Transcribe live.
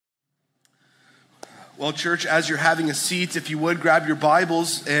Well, church, as you're having a seat, if you would, grab your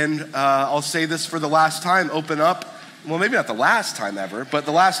Bibles, and I'll say this for the last time, open up. Well, maybe not the last time ever, but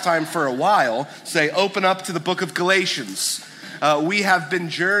the last time for a while, say, open up to the book of Galatians. We have been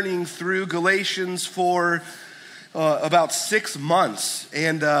journeying through Galatians for about 6 months,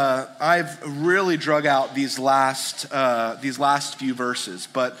 and I've really drug out these last few verses,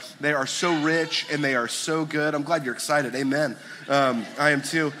 but they are so rich and they are so good. I'm glad you're excited. Amen. I am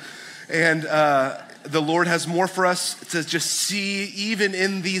too. And the Lord has more for us to just see, even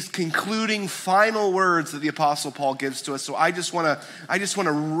in these concluding final words that the Apostle Paul gives to us. So I just want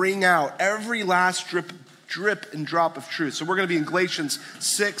to wring out every last drip and drop of truth. So we're going to be in Galatians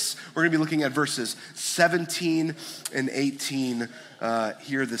 6. We're going to be looking at verses 17 and 18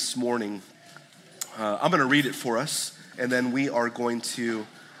 here this morning. I'm going to read it for us, and then we are going to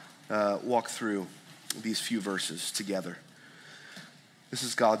walk through these few verses together. This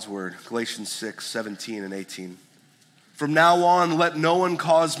is God's word, Galatians 6, 17 and 18. From now on, let no one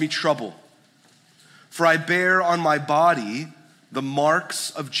cause me trouble, for I bear on my body the marks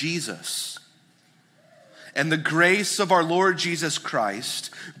of Jesus. And the grace of our Lord Jesus Christ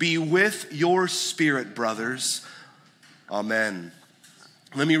be with your spirit, brothers. Amen.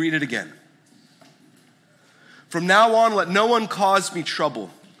 Let me read it again. From now on, let no one cause me trouble.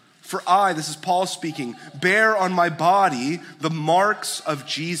 For I, this is Paul speaking, bear on my body the marks of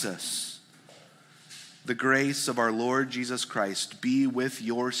Jesus. The grace of our Lord Jesus Christ be with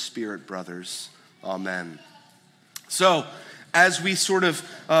your spirit, brothers. Amen. So, as we sort of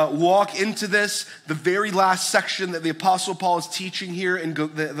walk into this, the very last section that the Apostle Paul is teaching here in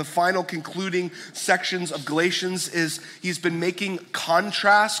the final concluding sections of Galatians is he's been making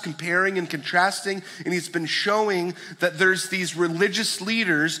contrasts, comparing and contrasting, and he's been showing that there's these religious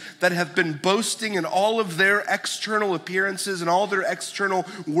leaders that have been boasting in all of their external appearances and all their external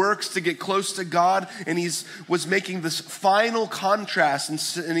works to get close to God, and was making this final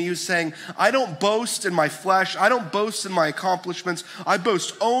contrast, and he was saying, I don't boast in my flesh, I don't boast in my accomplishments, I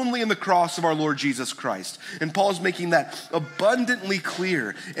boast only in the cross of our Lord Jesus Christ. And Paul's making that abundantly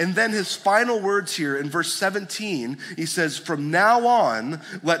clear. And then his final words here in verse 17, he says, from now on,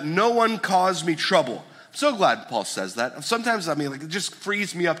 let no one cause me trouble. I'm so glad Paul says that. Sometimes, it just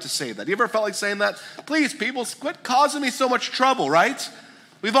frees me up to say that. You ever felt like saying that? Please, people, quit causing me so much trouble, right?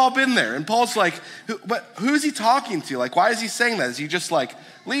 We've all been there. And Paul's like, who's he talking to? Like, why is he saying that? Is he just like,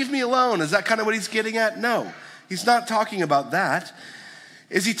 leave me alone? Is that kind of what he's getting at? No. He's not talking about that.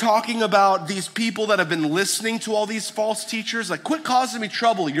 Is he talking about these people that have been listening to all these false teachers? Like, quit causing me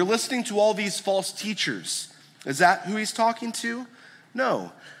trouble. You're listening to all these false teachers. Is that who he's talking to?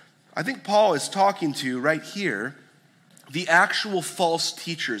 No. I think Paul is talking to, right here, the actual false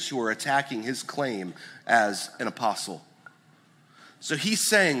teachers who are attacking his claim as an apostle. So he's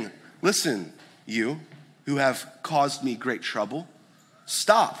saying, listen, you who have caused me great trouble,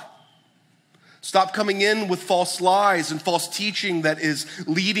 stop. Stop coming in with false lies and false teaching that is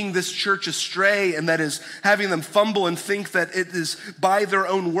leading this church astray and that is having them fumble and think that it is by their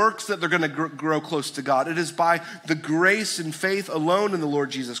own works that they're going to grow close to God. It is by the grace and faith alone in the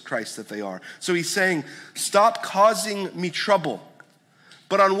Lord Jesus Christ that they are. So he's saying, stop causing me trouble.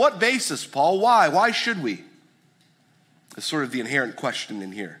 But on what basis, Paul? Why? Why should we? It's sort of the inherent question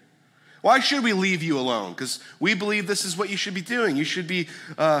in here. Why should we leave you alone? Because we believe this is what you should be doing. You should be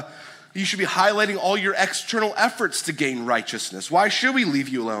highlighting all your external efforts to gain righteousness. Why should we leave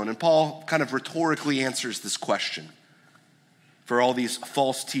you alone? And Paul kind of rhetorically answers this question for all these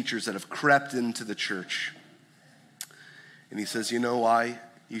false teachers that have crept into the church. And he says, you know why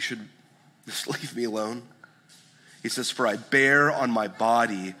you should just leave me alone? He says, for I bear on my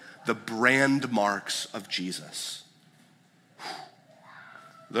body the brand marks of Jesus.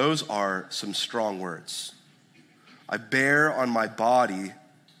 Those are some strong words. I bear on my body.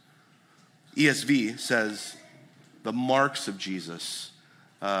 ESV says the marks of Jesus.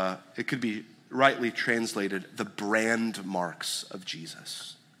 It could be rightly translated the brand marks of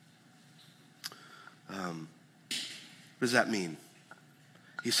Jesus. What does that mean?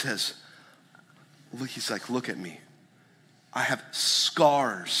 He says, look at me. I have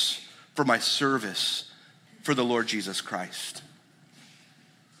scars for my service for the Lord Jesus Christ.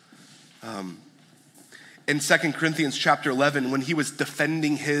 In 2 Corinthians chapter 11, when he was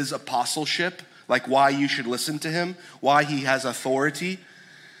defending his apostleship, like why you should listen to him, why he has authority,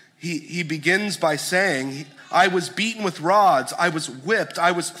 he begins by saying, I was beaten with rods. I was whipped.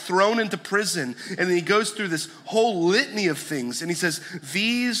 I was thrown into prison. And then he goes through this whole litany of things. And he says,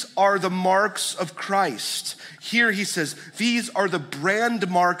 these are the marks of Christ. Here he says, these are the brand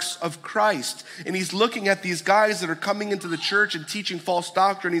marks of Christ. And he's looking at these guys that are coming into the church and teaching false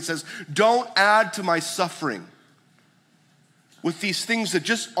doctrine. He says, don't add to my suffering with these things that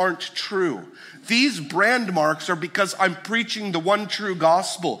just aren't true. These brand marks are because I'm preaching the one true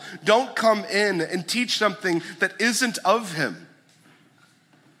gospel. Don't come in and teach something that isn't of him.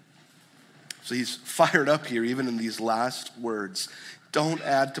 So he's fired up here, even in these last words. Don't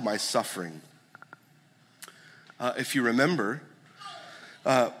add to my suffering. If you remember,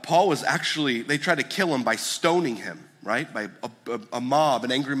 Paul was actually, they tried to kill him by stoning him, right? By a mob,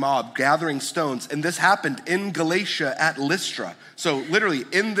 an angry mob, gathering stones. And this happened in Galatia at Lystra. So literally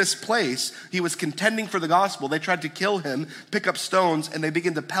in this place, he was contending for the gospel. They tried to kill him, pick up stones, and they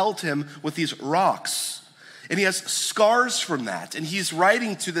began to pelt him with these rocks. And he has scars from that. And he's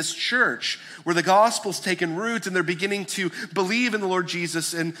writing to this church where the gospel's taken root and they're beginning to believe in the Lord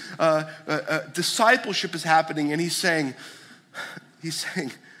Jesus, and discipleship is happening. And he's saying,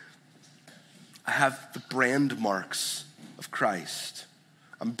 I have the brand marks of Christ.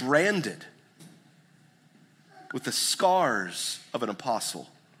 I'm branded with the scars of an apostle.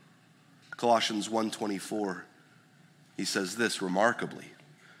 Colossians 1:24, he says this remarkably.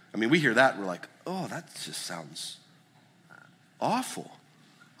 I mean, we hear that and we're like, oh, that just sounds awful.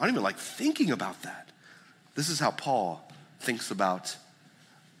 I don't even like thinking about that. This is how Paul thinks about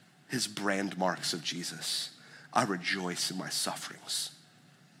his brand marks of Jesus. I rejoice in my sufferings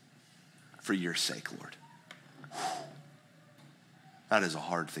for your sake, Lord. That is a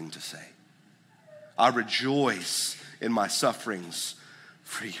hard thing to say. I rejoice in my sufferings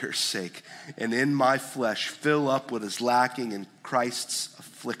for your sake, and in my flesh fill up what is lacking in Christ's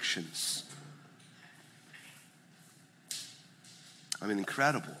afflictions. I mean,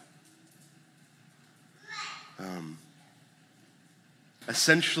 incredible.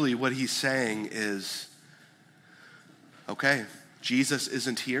 Essentially what he's saying is, okay, Jesus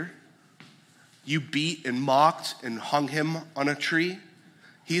isn't here. You beat and mocked and hung him on a tree.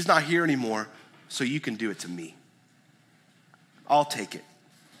 He's not here anymore, so you can do it to me. I'll take it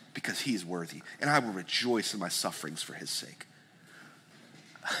because he's worthy, and I will rejoice in my sufferings for his sake.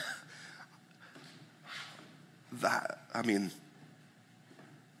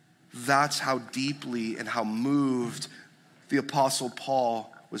 That's how deeply and how moved the Apostle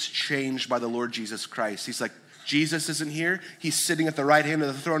Paul was changed by the Lord Jesus Christ. He's like, Jesus isn't here. He's sitting at the right hand of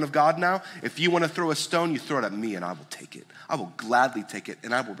the throne of God now. If you want to throw a stone, you throw it at me and I will take it. I will gladly take it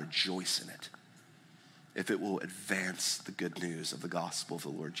and I will rejoice in it if it will advance the good news of the gospel of the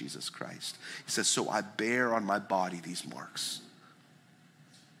Lord Jesus Christ. He says, so I bear on my body these marks.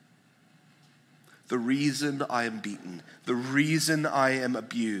 The reason I am beaten, the reason I am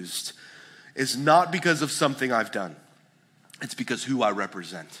abused is not because of something I've done. It's because who I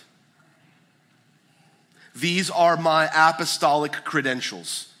represent. These are my apostolic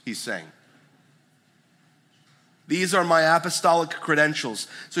credentials, he's saying. These are my apostolic credentials.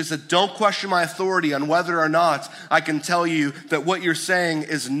 So he said, don't question my authority on whether or not I can tell you that what you're saying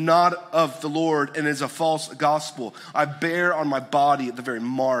is not of the Lord and is a false gospel. I bear on my body the very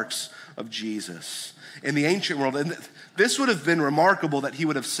marks of Jesus. In the ancient world, and this would have been remarkable that he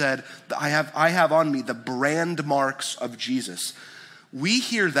would have said, I have on me the brand marks of Jesus. We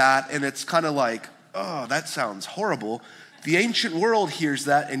hear that and it's kind of like, oh, that sounds horrible. The ancient world hears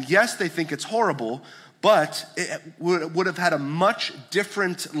that, and yes, they think it's horrible, but it would have had a much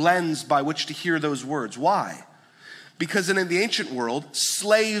different lens by which to hear those words. Why? Because in the ancient world,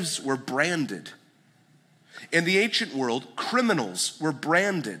 slaves were branded. In the ancient world, criminals were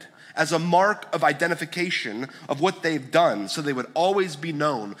branded as a mark of identification of what they've done, so they would always be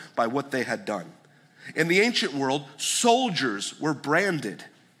known by what they had done. In the ancient world, soldiers were branded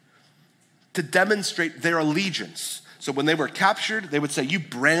to demonstrate their allegiance. So when they were captured, they would say, you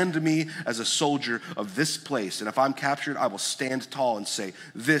brand me as a soldier of this place. And if I'm captured, I will stand tall and say,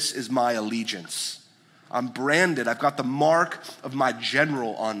 this is my allegiance. I'm branded. I've got the mark of my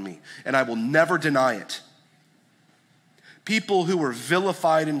general on me, and I will never deny it. People who were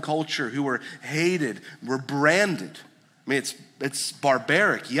vilified in culture, who were hated, were branded. I mean, it's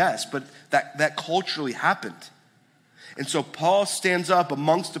barbaric, yes, but that culturally happened. And so Paul stands up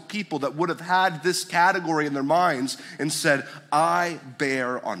amongst a people that would have had this category in their minds and said, I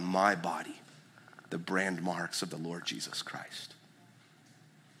bear on my body the brand marks of the Lord Jesus Christ.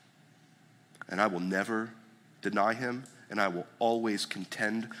 And I will never deny him, and I will always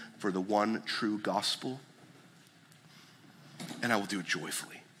contend for the one true gospel, and I will do it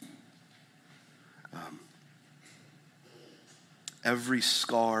joyfully. Every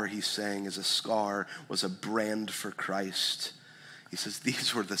scar, he's saying, is a scar, was a brand for Christ. He says,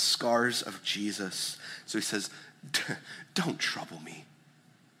 these were the scars of Jesus. So he says, don't trouble me.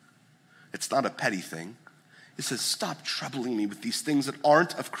 It's not a petty thing. He says, stop troubling me with these things that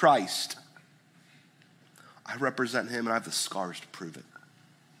aren't of Christ. I represent him and I have the scars to prove it.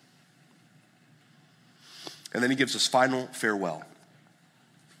 And then he gives us final farewell.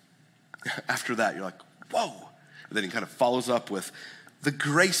 After that, you're like, whoa. And then he kind of follows up with, the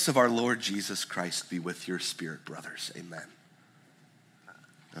grace of our Lord Jesus Christ be with your spirit, brothers. Amen.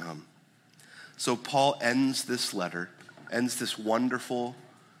 So Paul ends this letter, ends this wonderful,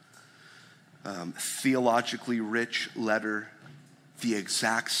 theologically rich letter the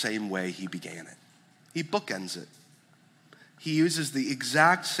exact same way he began it. He bookends it. He uses the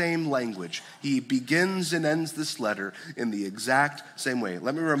exact same language. He begins and ends this letter in the exact same way.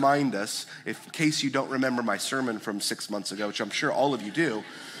 Let me remind us, in case you don't remember my sermon from 6 months ago, which I'm sure all of you do.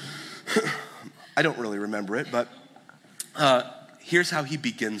 I don't really remember it, but here's how he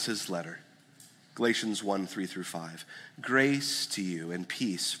begins his letter. Galatians 1, 3-5. Grace to you and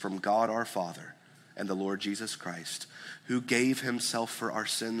peace from God our Father and the Lord Jesus Christ, who gave himself for our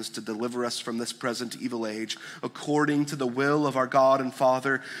sins to deliver us from this present evil age, according to the will of our God and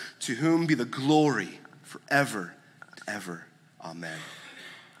Father, to whom be the glory forever and ever. Amen.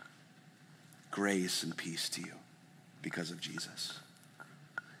 Grace and peace to you because of Jesus.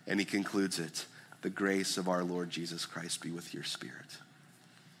 And he concludes it, the grace of our Lord Jesus Christ be with your spirit.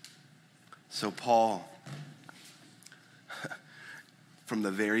 So Paul, from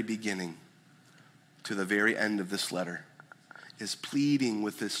the very beginning to the very end of this letter, is pleading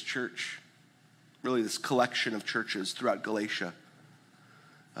with this church, really this collection of churches throughout Galatia,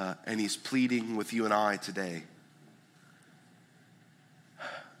 and he's pleading with you and I today.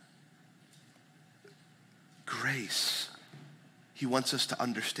 Grace. He wants us to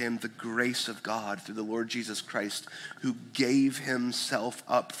understand the grace of God through the Lord Jesus Christ, who gave himself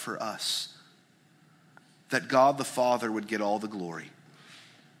up for us, that God the Father would get all the glory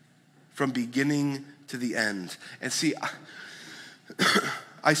from beginning to the end. And see,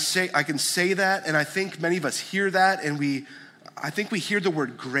 I can say that, and I think many of us hear that, and I think we hear the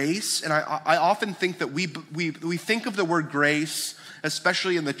word grace, and I often think that we think of the word grace,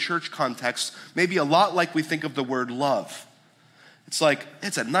 especially in the church context, maybe a lot like we think of the word love. It's like,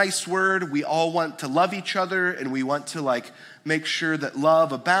 it's a nice word. We all want to love each other, and we want to make sure that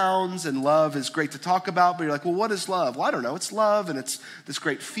love abounds, and love is great to talk about. But you're like, well, what is love? Well, I don't know. It's love, and it's this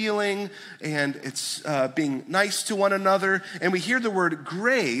great feeling, and it's being nice to one another. And we hear the word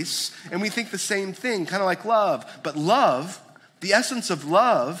grace, and we think the same thing, kind of like love. But love, the essence of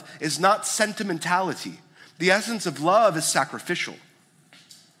love is not sentimentality. The essence of love is sacrificial.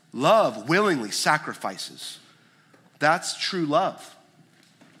 Love willingly sacrifices. That's true love.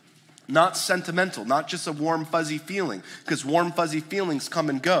 Not sentimental, not just a warm, fuzzy feeling, because warm, fuzzy feelings come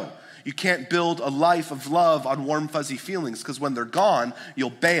and go. You can't build a life of love on warm, fuzzy feelings, because when they're gone, you'll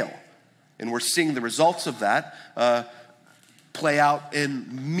bail. And we're seeing the results of that play out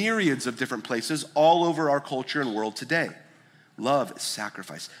in myriads of different places all over our culture and world today. Love is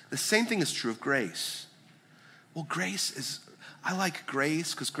sacrifice. The same thing is true of grace. Well, I like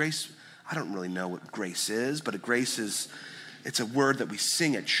grace, because grace, I don't really know what grace is, but it's a word that we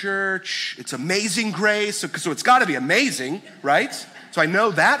sing at church. It's amazing grace, so it's got to be amazing, right? So I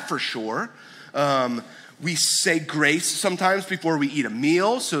know that for sure. We say grace sometimes before we eat a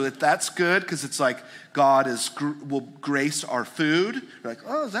meal, so that's good, because it's like God will grace our food. You're like,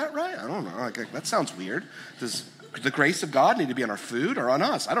 oh, is that right? I don't know. That sounds weird. Does the grace of God need to be on our food or on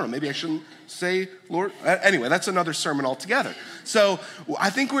us? I don't know. Maybe I shouldn't say Lord. Anyway, that's another sermon altogether. So I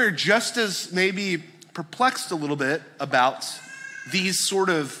think we're just as maybe perplexed a little bit about these sort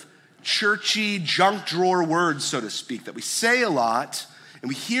of churchy junk drawer words, so to speak, that we say a lot and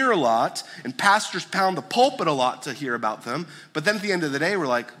we hear a lot, and pastors pound the pulpit a lot to hear about them. But then at the end of the day, we're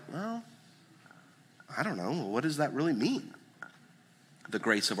like, well, I don't know. What does that really mean? The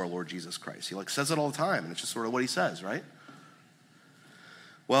grace of our Lord Jesus Christ. He says it all the time, and it's just sort of what he says, right?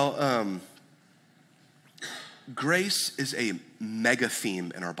 Well, grace is a mega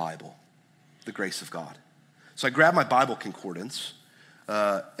theme in our Bible, the grace of God. So I grabbed my Bible concordance,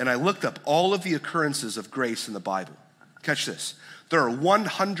 and I looked up all of the occurrences of grace in the Bible. Catch this. There are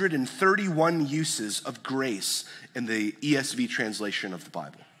 131 uses of grace in the ESV translation of the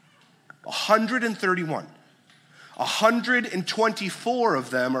Bible. 131. 124 of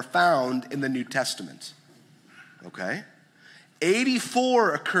them are found in the New Testament. Okay?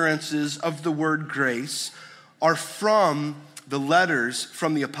 84 occurrences of the word grace are from the letters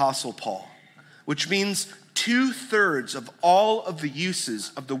from the Apostle Paul, which means 2/3 of all of the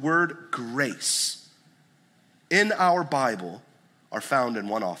uses of the word grace in our Bible are found in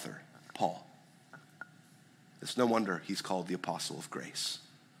one author, Paul. It's no wonder he's called the apostle of grace.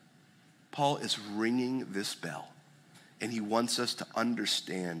 Paul is ringing this bell, and he wants us to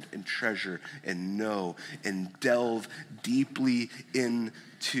understand and treasure and know and delve deeply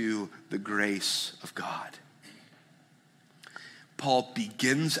into the grace of God. Paul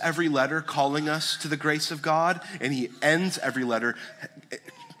begins every letter calling us to the grace of God, and he ends every letter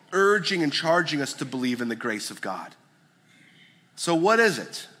urging and charging us to believe in the grace of God. So what is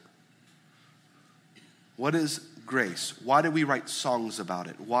it? What is grace? Why do we write songs about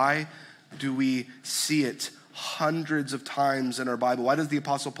it? Why do we see it hundreds of times in our Bible? Why does the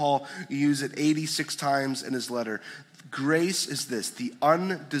Apostle Paul use it 86 times in his letter? Grace is this: the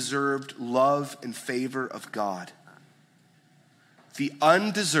undeserved love and favor of God. The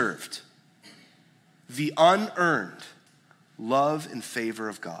undeserved, the unearned love and favor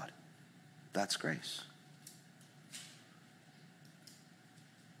of God. That's grace.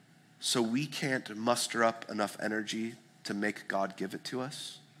 So we can't muster up enough energy to make God give it to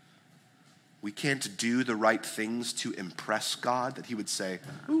us. We can't do the right things to impress God, that he would say,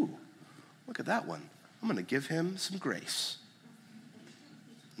 ooh, look at that one. I'm going to give him some grace.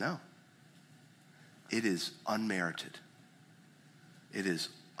 No. It is unmerited. It is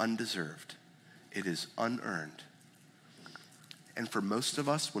undeserved. It is unearned. And for most of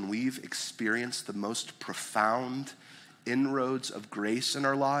us, when we've experienced the most profound inroads of grace in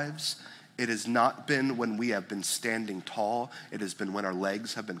our lives, it has not been when we have been standing tall. It has been when our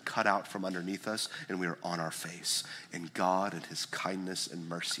legs have been cut out from underneath us and we are on our face. And God, in his kindness and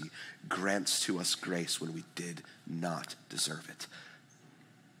mercy, grants to us grace when we did not deserve it.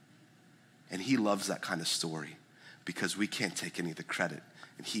 And he loves that kind of story, because we can't take any of the credit,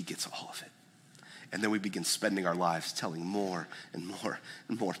 and he gets all of it. And then we begin spending our lives telling more and more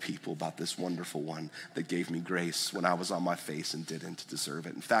and more people about this wonderful one that gave me grace when I was on my face and didn't deserve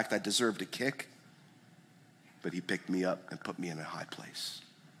it. In fact, I deserved a kick, but he picked me up and put me in a high place.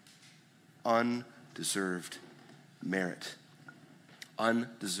 Undeserved merit.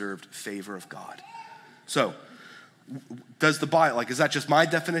 Undeserved favor of God. So, does the Bible, is that just my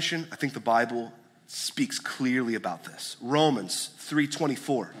definition? I think the Bible speaks clearly about this. Romans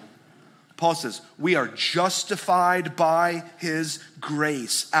 3:24. Paul says, we are justified by his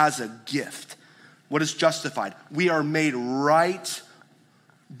grace as a gift. What is justified? We are made right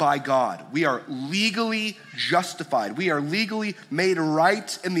by God. We are legally justified. We are legally made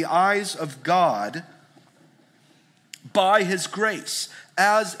right in the eyes of God by his grace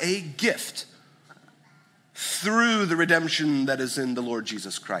as a gift through the redemption that is in the Lord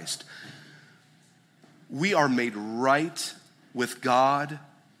Jesus Christ. We are made right with God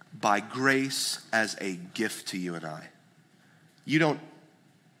by grace as a gift to you and I. You don't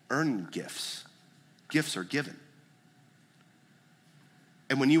earn gifts. Gifts are given.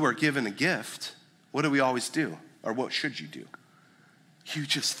 And when you are given a gift, what do we always do? Or what should you do? You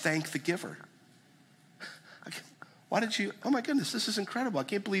just thank the giver. Why did you, oh my goodness, this is incredible. I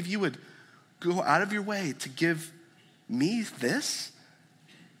can't believe you would go out of your way to give me this.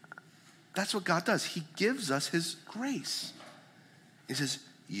 That's what God does. He gives us his grace. He says,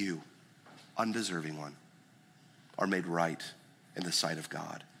 you, undeserving one, are made right in the sight of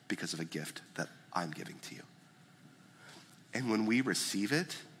God because of a gift that I'm giving to you. And when we receive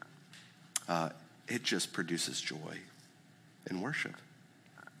it, it just produces joy and worship.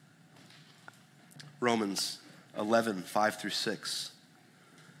 Romans 11:5-6.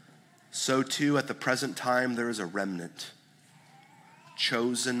 So too, at the present time, there is a remnant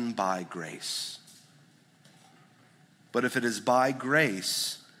chosen by grace. But if it is by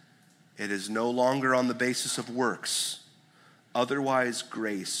grace, it is no longer on the basis of works. Otherwise,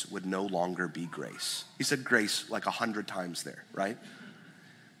 grace would no longer be grace. He said grace like 100 times there, right?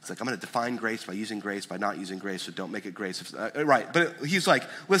 It's like, I'm going to define grace by using grace, by not using grace, so don't make it grace. Right, but he's like,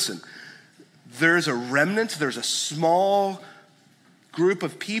 listen, there's a remnant, there's a small group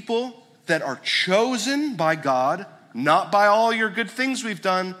of people that are chosen by God, not by all your good things we've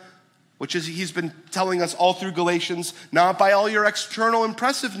done, which is he's been telling us all through Galatians, not by all your external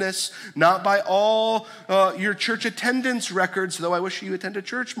impressiveness, not by all your church attendance records, though I wish you attended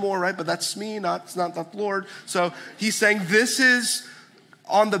church more, right? But that's me, it's not the Lord. So he's saying this is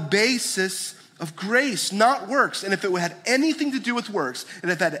on the basis of grace, not works. And if it had anything to do with works,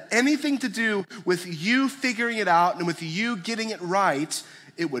 and if it had anything to do with you figuring it out and with you getting it right,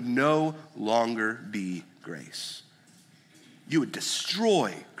 it would no longer be grace. You would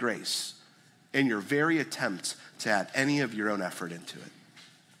destroy grace in your very attempt to add any of your own effort into it.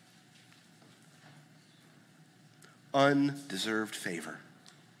 undeserved favor.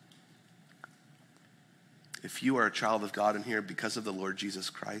 If you are a child of God in here because of the Lord Jesus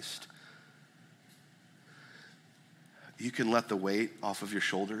Christ, you can let the weight off of your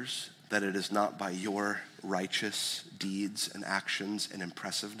shoulders that it is not by your righteous deeds and actions and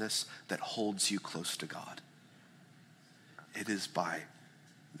impressiveness that holds you close to God. It is by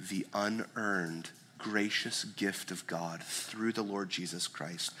the unearned, gracious gift of God through the Lord Jesus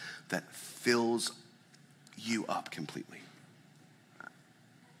Christ that fills you up completely.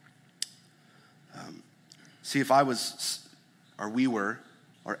 See, if I was, or we were,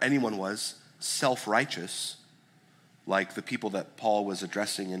 or anyone was self-righteous, like the people that Paul was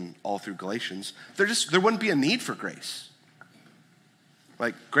addressing in all through Galatians, there wouldn't be a need for grace.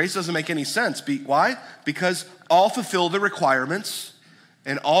 Like, grace doesn't make any sense. Why? Because all fulfill the requirements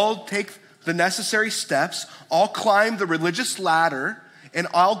and all take the necessary steps, all climb the religious ladder, and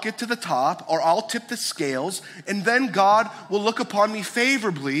I'll get to the top, or I'll tip the scales, and then God will look upon me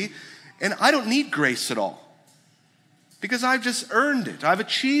favorably, and I don't need grace at all. Because I've just earned it. I've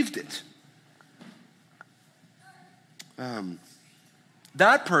achieved it.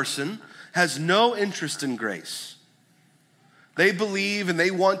 That person has no interest in grace. They believe and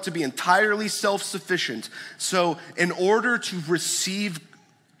they want to be entirely self-sufficient. So in order to receive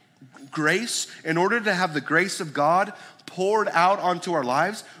grace, in order to have the grace of God poured out onto our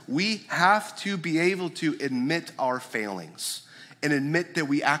lives, we have to be able to admit our failings and admit that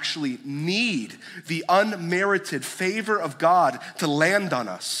we actually need the unmerited favor of God to land on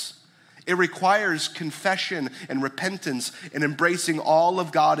us. It requires confession and repentance and embracing all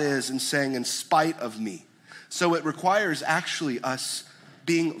of God is and saying, in spite of me. So it requires actually us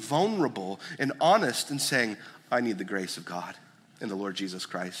being vulnerable and honest and saying, I need the grace of God in the Lord Jesus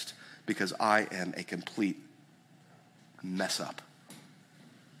Christ because I am a complete mess up.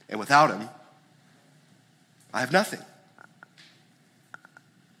 And without him, I have nothing.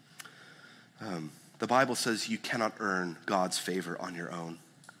 The Bible says you cannot earn God's favor on your own.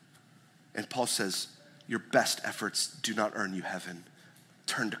 And Paul says, your best efforts do not earn you heaven.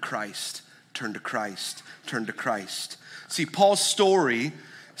 Turn to Christ, turn to Christ, turn to Christ. See, Paul's story,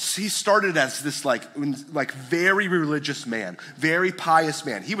 he started as this like very religious man, very pious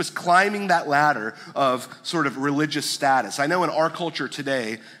man. He was climbing that ladder of sort of religious status. I know in our culture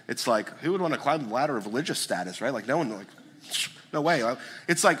today, it's like, who would want to climb the ladder of religious status, right? Like no one, like, no way.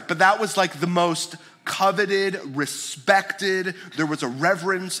 It's like, but that was like the most coveted, respected. There was a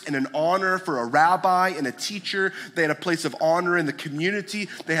reverence and an honor for a rabbi and a teacher. They had a place of honor in the community.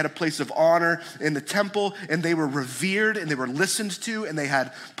 They had a place of honor in the temple, and they were revered and they were listened to, and they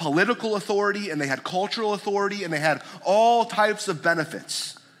had political authority and they had cultural authority and they had all types of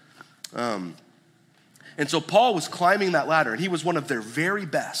benefits. And so Paul was climbing that ladder, and he was one of their very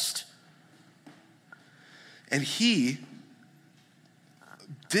best. And he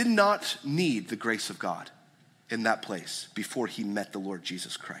did not need the grace of God in that place before he met the Lord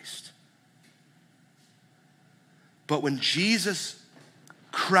Jesus Christ. But when Jesus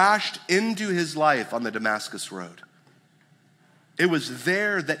crashed into his life on the Damascus Road, it was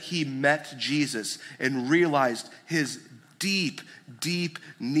there that he met Jesus and realized his deep, deep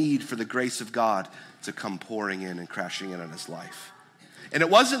need for the grace of God to come pouring in and crashing in on his life. And it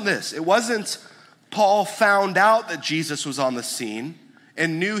wasn't this. It wasn't Paul found out that Jesus was on the scene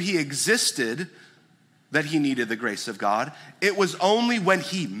and knew he existed, that he needed the grace of God. It was only when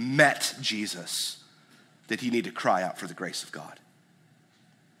he met Jesus that he needed to cry out for the grace of God.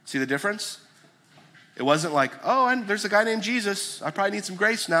 See the difference? It wasn't like, oh, and there's a guy named Jesus. I probably need some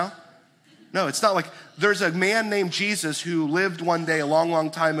grace now. No, it's not like there's a man named Jesus who lived one day a long, long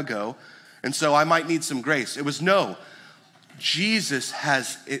time ago, and so I might need some grace. It was no. Jesus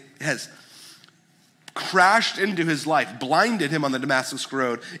has crashed into his life, blinded him on the Damascus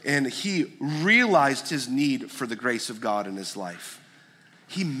Road, and he realized his need for the grace of God in his life.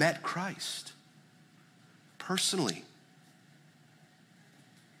 He met Christ personally.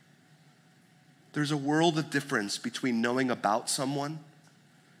 There's a world of difference between knowing about someone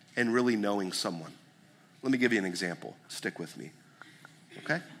and really knowing someone. Let me give you an example. Stick with me,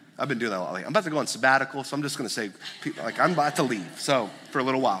 okay? I've been doing that a lot. I'm about to go on sabbatical, so I'm just going to say, like, I'm about to leave, so for a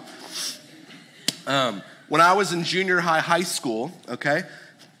little while. When I was in junior high school, okay,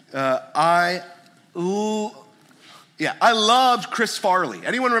 I loved Chris Farley.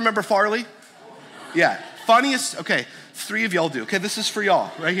 Anyone remember Farley? Yeah, funniest, okay, 3 of y'all do. Okay, this is for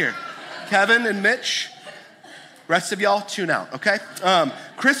y'all right here. Kevin and Mitch, rest of y'all tune out, okay?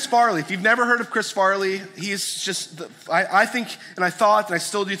 Chris Farley, if you've never heard of Chris Farley, he's just, I think, and I thought, and I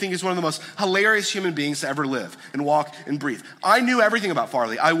still do think he's one of the most hilarious human beings to ever live and walk and breathe. I knew everything about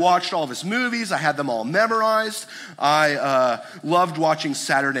Farley. I watched all of his movies. I had them all memorized. I loved watching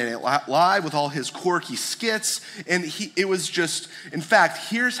Saturday Night Live with all his quirky skits. And it was just, in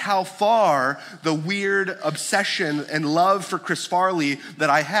fact, here's how far the weird obsession and love for Chris Farley that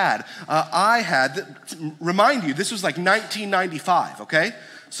I had. Remind you, this was like 1995, okay?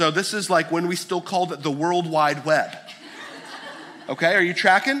 So this is like when we still called it the World Wide Web. Okay, are you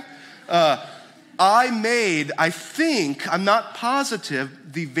tracking? I think, I'm not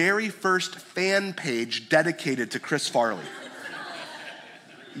positive, the very first fan page dedicated to Chris Farley.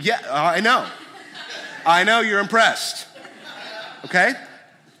 Yeah, I know you're impressed. Okay?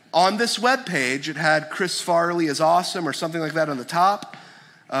 On this web page, it had Chris Farley is awesome or something like that on the top.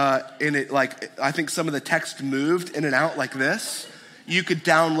 And it I think some of the text moved in and out like this. You could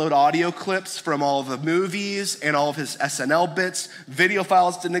download audio clips from all the movies and all of his SNL bits. Video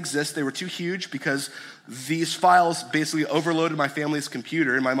files didn't exist. They were too huge because these files basically overloaded my family's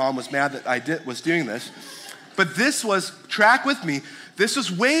computer, and my mom was mad that I was doing this. But this was, track with me, this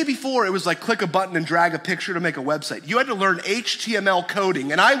was way before it was like click a button and drag a picture to make a website. You had to learn HTML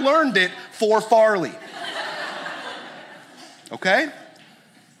coding, and I learned it for Farley. Okay?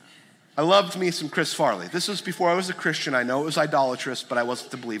 I loved me some Chris Farley. This was before I was a Christian. I know it was idolatrous, but I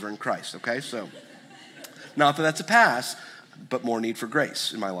wasn't a believer in Christ, okay? So, not that that's a pass, but more need for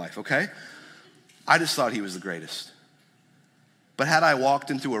grace in my life, okay? I just thought he was the greatest. But had I walked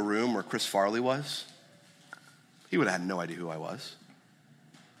into a room where Chris Farley was, he would have had no idea who I was.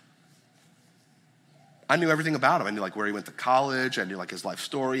 I knew everything about him. I knew like where he went to college. I knew like his life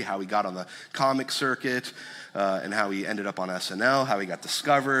story, how he got on the comic circuit, and how he ended up on SNL, how he got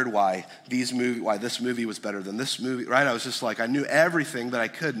discovered, why this movie was better than this movie, right? I was just like, I knew everything that I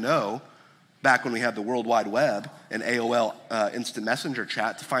could know back when we had the World Wide Web and AOL Instant Messenger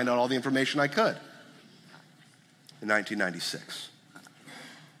chat to find out all the information I could in 1996.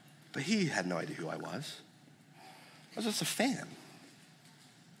 But he had no idea who I was. I was just a fan,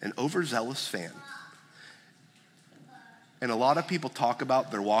 an overzealous fan. And a lot of people talk about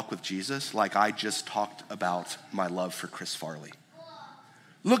their walk with Jesus like I just talked about my love for Chris Farley.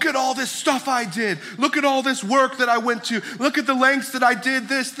 Look at all this stuff I did. Look at all this work that I went to. Look at the lengths that I did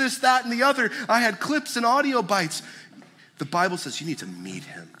this, that, and the other. I had clips and audio bites. The Bible says you need to meet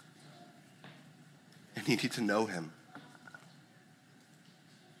him. And you need to know him.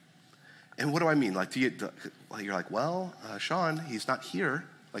 And what do I mean? Like, you're like, well, Sean, he's not here.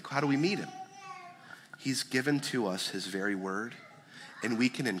 Like, how do we meet him? He's given to us his very word, and we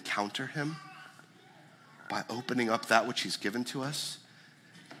can encounter him by opening up that which he's given to us.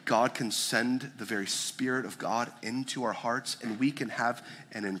 God can send the very Spirit of God into our hearts, and we can have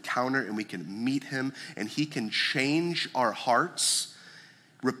an encounter, and we can meet him, and he can change our hearts,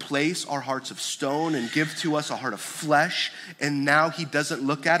 replace our hearts of stone and give to us a heart of flesh. And now he doesn't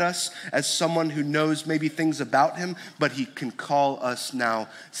look at us as someone who knows maybe things about him, but he can call us now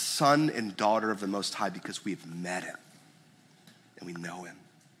son and daughter of the Most High because we've met him and we know him.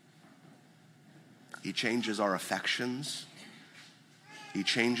 He changes our affections. He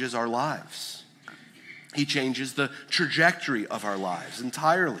changes our lives. He changes the trajectory of our lives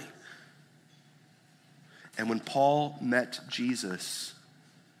entirely. And when Paul met Jesus,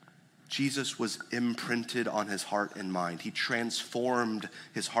 Jesus was imprinted on his heart and mind. He transformed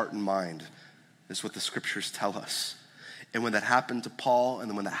his heart and mind. That's what the scriptures tell us. And when that happened to Paul, and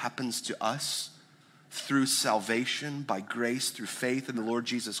then when that happens to us through salvation, by grace, through faith in the Lord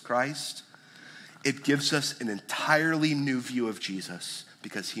Jesus Christ, it gives us an entirely new view of Jesus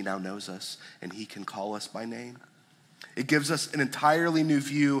because he now knows us and he can call us by name. It gives us an entirely new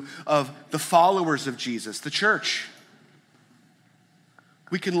view of the followers of Jesus, the church.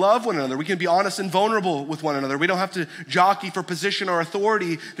 We can love one another. We can be honest and vulnerable with one another. We don't have to jockey for position or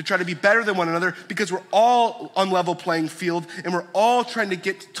authority to try to be better than one another because we're all on level playing field and we're all trying to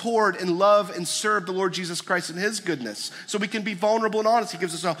get toward and love and serve the Lord Jesus Christ in his goodness. So we can be vulnerable and honest. He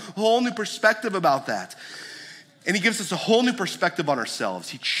gives us a whole new perspective about that. And he gives us a whole new perspective on ourselves.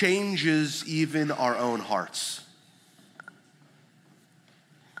 He changes even our own hearts.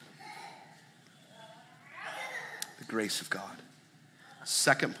 The grace of God.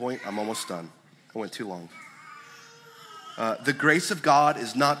 Second point, I'm almost done. I went too long. The grace of God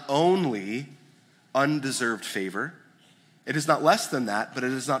is not only undeserved favor. It is not less than that, but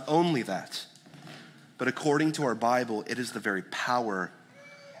it is not only that. But according to our Bible, it is the very power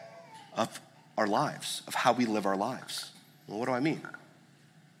of our lives, of how we live our lives. Well, what do I mean?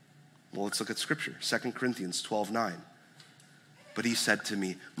 Well, let's look at Scripture. 2 Corinthians 12:9. But he said to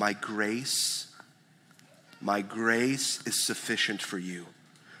me, my grace is sufficient for you,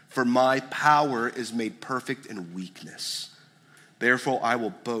 for my power is made perfect in weakness. Therefore, I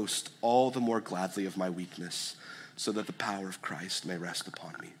will boast all the more gladly of my weakness, so that the power of Christ may rest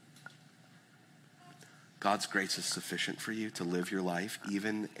upon me. God's grace is sufficient for you to live your life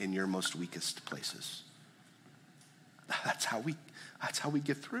even in your most weakest places. That's how we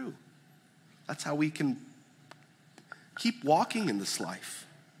get through. That's how we can keep walking in this life.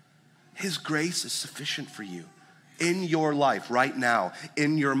 His grace is sufficient for you in your life right now,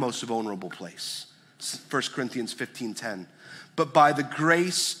 in your most vulnerable place. 1 Corinthians 15:10. But by the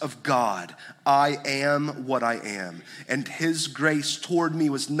grace of God, I am what I am, and his grace toward me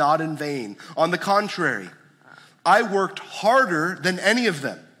was not in vain. On the contrary, I worked harder than any of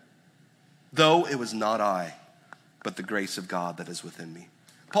them, though it was not I, but the grace of God that is within me.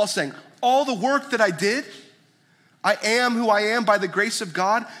 Paul's saying, all the work that I did, I am who I am by the grace of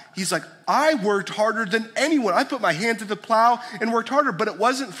God. He's like, I worked harder than anyone. I put my hand to the plow and worked harder, but it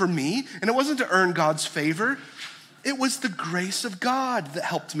wasn't for me, and it wasn't to earn God's favor. It was the grace of God that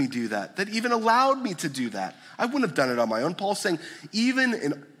helped me do that even allowed me to do that. I wouldn't have done it on my own. Paul's saying, even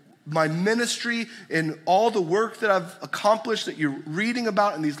in my ministry, in all the work that I've accomplished that you're reading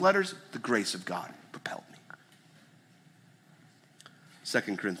about in these letters, the grace of God propelled me.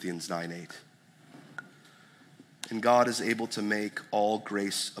 2 Corinthians 9:8. And God is able to make all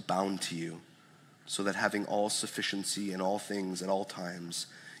grace abound to you, so that having all sufficiency in all things at all times,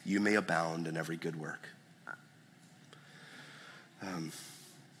 you may abound in every good work.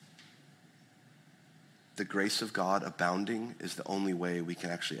 The grace of God abounding is the only way we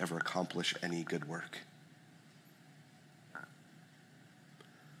can actually ever accomplish any good work.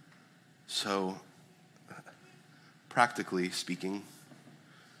 So, practically speaking,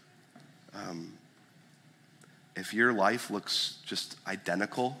 if your life looks just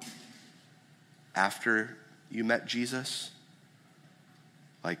identical after you met Jesus,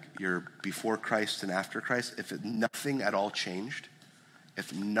 like you're before Christ and after Christ, if nothing at all changed,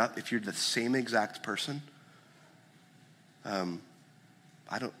 if you're the same exact person,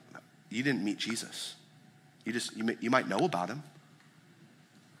 you didn't meet Jesus. You might know about him.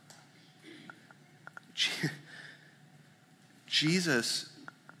 Jesus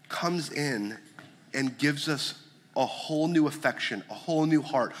comes in and gives us a whole new affection, a whole new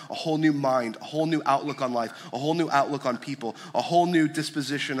heart, a whole new mind, a whole new outlook on life, a whole new outlook on people, a whole new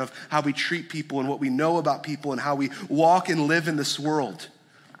disposition of how we treat people and what we know about people and how we walk and live in this world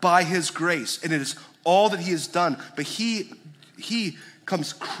by his grace. And it is all that he has done. But he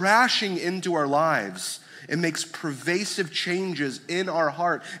comes crashing into our lives and makes pervasive changes in our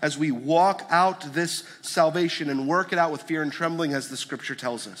heart as we walk out this salvation and work it out with fear and trembling, as the scripture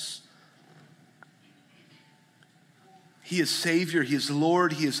tells us. He is Savior, he is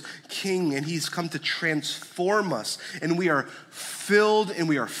Lord, he is King, and he's come to transform us. And we are filled and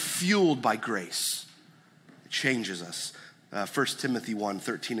we are fueled by grace. It changes us. 1 Timothy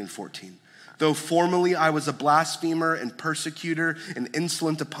 1:13 and 14. Though formerly I was a blasphemer and persecutor, an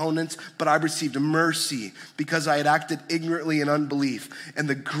insolent opponent, but I received mercy because I had acted ignorantly in unbelief. And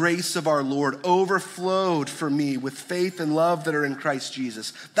the grace of our Lord overflowed for me with faith and love that are in Christ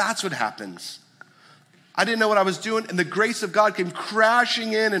Jesus. That's what happens. I didn't know what I was doing, and the grace of God came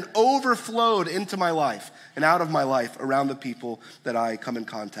crashing in and overflowed into my life and out of my life around the people that I come in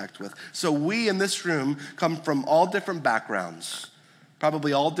contact with. So we in this room come from all different backgrounds,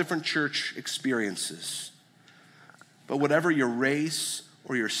 probably all different church experiences. But whatever your race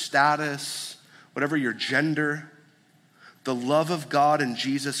or your status, whatever your gender, the love of God in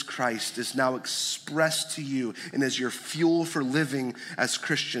Jesus Christ is now expressed to you, and as your fuel for living as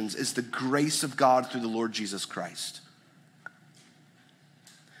Christians is the grace of God through the Lord Jesus Christ.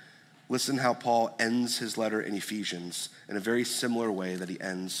 Listen how Paul ends his letter in Ephesians in a very similar way that he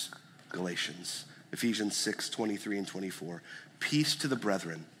ends Galatians. Ephesians 6:23 and 24. Peace to the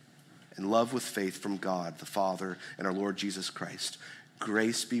brethren and love with faith from God the Father and our Lord Jesus Christ.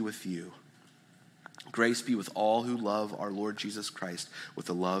 Grace be with you. Grace be with all who love our Lord Jesus Christ with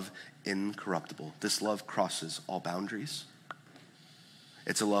a love incorruptible. This love crosses all boundaries.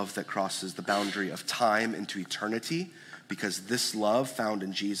 It's a love that crosses the boundary of time into eternity, because this love found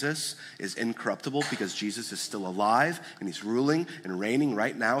in Jesus is incorruptible, because Jesus is still alive and he's ruling and reigning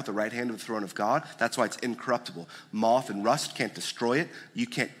right now at the right hand of the throne of God. That's why it's incorruptible. Moth and rust can't destroy it. You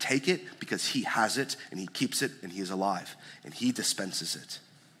can't take it because he has it and he keeps it and he is alive and he dispenses it.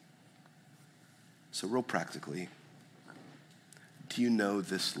 So real practically, do you know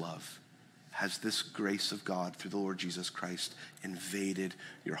this love? Has this grace of God through the Lord Jesus Christ invaded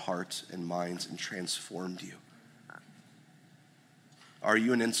your hearts and minds and transformed you? Are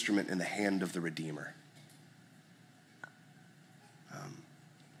you an instrument in the hand of the Redeemer?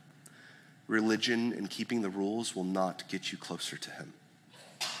 Religion and keeping the rules will not get you closer to him,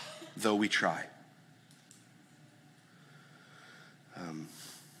 though we try.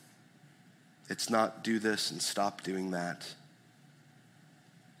 It's not do this and stop doing that.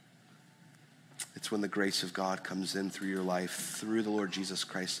 It's when the grace of God comes in through your life, through the Lord Jesus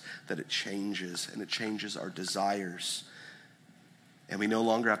Christ, that it changes, and it changes our desires. And we no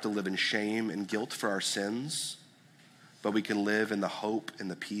longer have to live in shame and guilt for our sins, but we can live in the hope and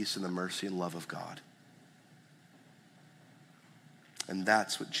the peace and the mercy and love of God. And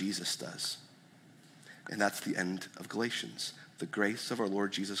that's what Jesus does. And that's the end of Galatians. The grace of our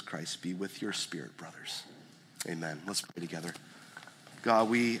Lord Jesus Christ be with your spirit, brothers. Amen. Let's pray together. God,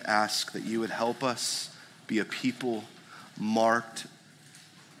 we ask that you would help us be a people marked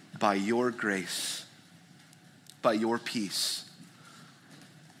by your grace, by your peace,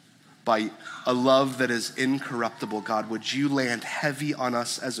 by a love that is incorruptible. God, would you land heavy on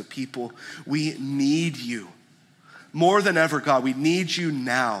us as a people? We need you. More than ever, God, we need you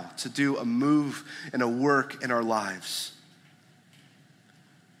now to do a move and a work in our lives.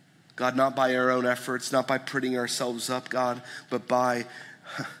 God, not by our own efforts, not by prettying ourselves up, God, but by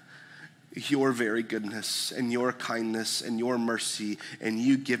your very goodness and your kindness and your mercy and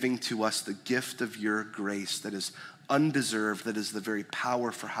you giving to us the gift of your grace that is undeserved, that is the very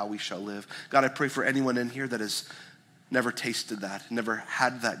power for how we shall live. God, I pray for anyone in here that has never tasted that, never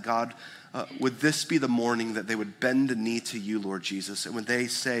had that, God, would this be the morning that they would bend a knee to you, Lord Jesus, and when they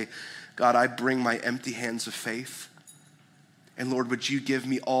say, God, I bring my empty hands of faith, and Lord, would you give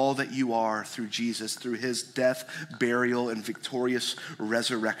me all that you are through Jesus, through his death, burial, and victorious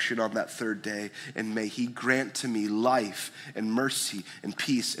resurrection on that third day. And may he grant to me life and mercy and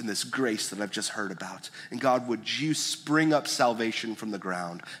peace in this grace that I've just heard about. And God, would you spring up salvation from the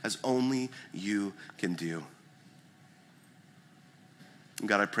ground as only you can do. And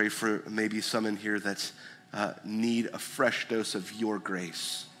God, I pray for maybe some in here that need a fresh dose of your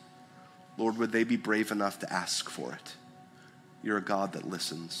grace. Lord, would they be brave enough to ask for it? You're a God that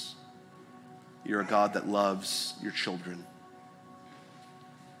listens. You're a God that loves your children.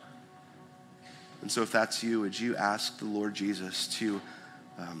 And so if that's you, would you ask the Lord Jesus to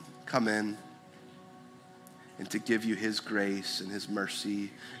come in and to give you his grace and his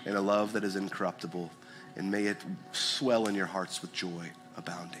mercy and a love that is incorruptible, and may it swell in your hearts with joy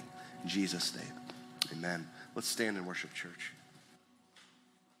abounding. In Jesus' name, amen. Let's stand and worship, church.